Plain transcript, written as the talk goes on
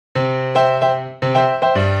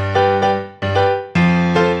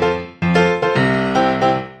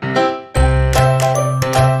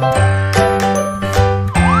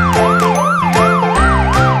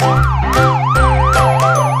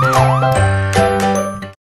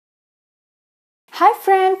Hi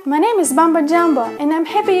friend, my name is Bamba Jumbo and I'm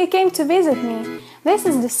happy you came to visit me. This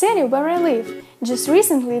is the city where I live. Just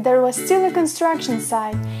recently there was still a construction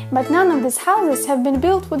site, but none of these houses have been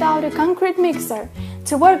built without a concrete mixer.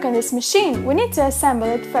 To work on this machine, we need to assemble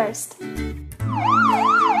it first.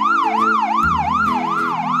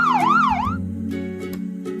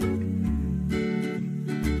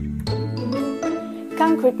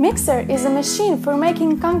 Concrete mixer is a machine for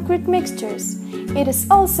making concrete mixtures. It is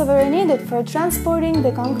also very needed for transporting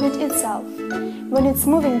the concrete itself. When it's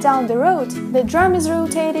moving down the road, the drum is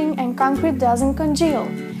rotating and concrete doesn't congeal.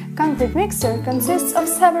 Concrete mixer consists of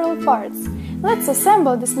several parts. Let's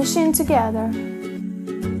assemble this machine together.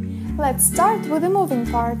 Let's start with the moving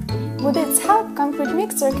part. With its help, concrete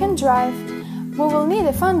mixer can drive. We will need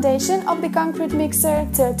a foundation of the concrete mixer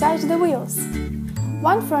to attach the wheels.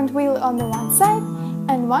 One front wheel on the one side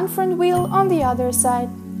and one front wheel on the other side.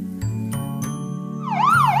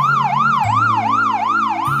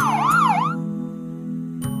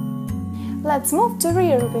 Let's move to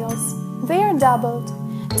rear wheels. They are doubled.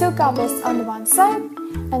 2 couples on one side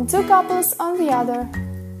and 2 couples on the other.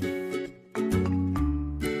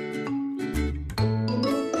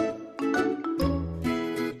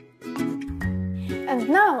 And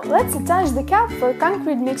now let's attach the cap for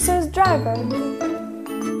concrete mixer's driver.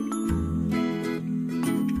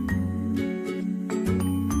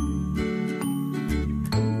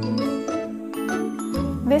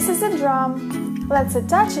 This is a drum. Let's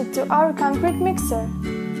attach it to our concrete mixer.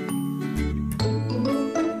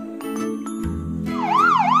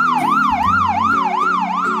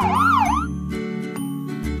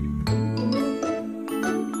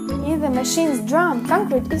 In the machine's drum,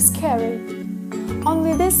 concrete is carried.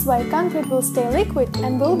 Only this way concrete will stay liquid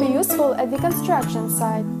and will be useful at the construction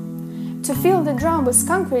site. To fill the drum with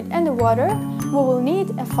concrete and water, we will need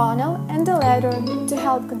a funnel and a ladder to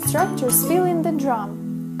help constructors fill in the drum.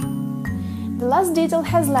 The last detail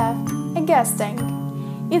has left, a gas tank.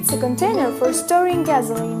 It's a container for storing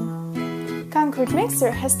gasoline. Concrete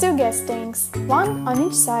mixer has 2 gas tanks, one on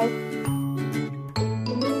each side.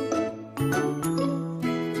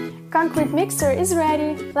 Concrete mixer is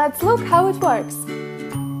ready. Let's look how it works.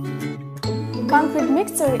 Concrete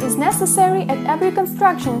mixer is necessary at every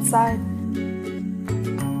construction site.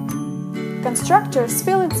 Constructors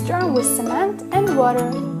fill its drum with cement and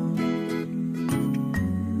water.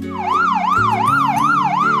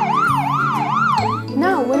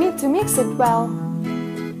 Now we need to mix it well.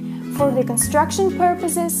 For the construction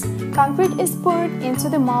purposes, concrete is poured into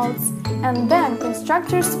the molds and then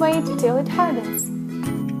constructors wait till it hardens.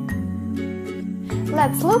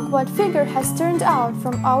 Let's look what figure has turned out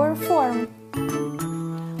from our form.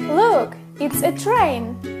 Look, it's a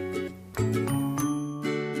train!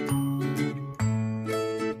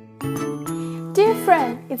 Dear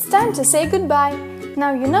friend, it's time to say goodbye.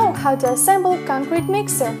 Now you know how to assemble concrete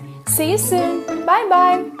mixer. See you soon.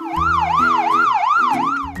 Bye-bye.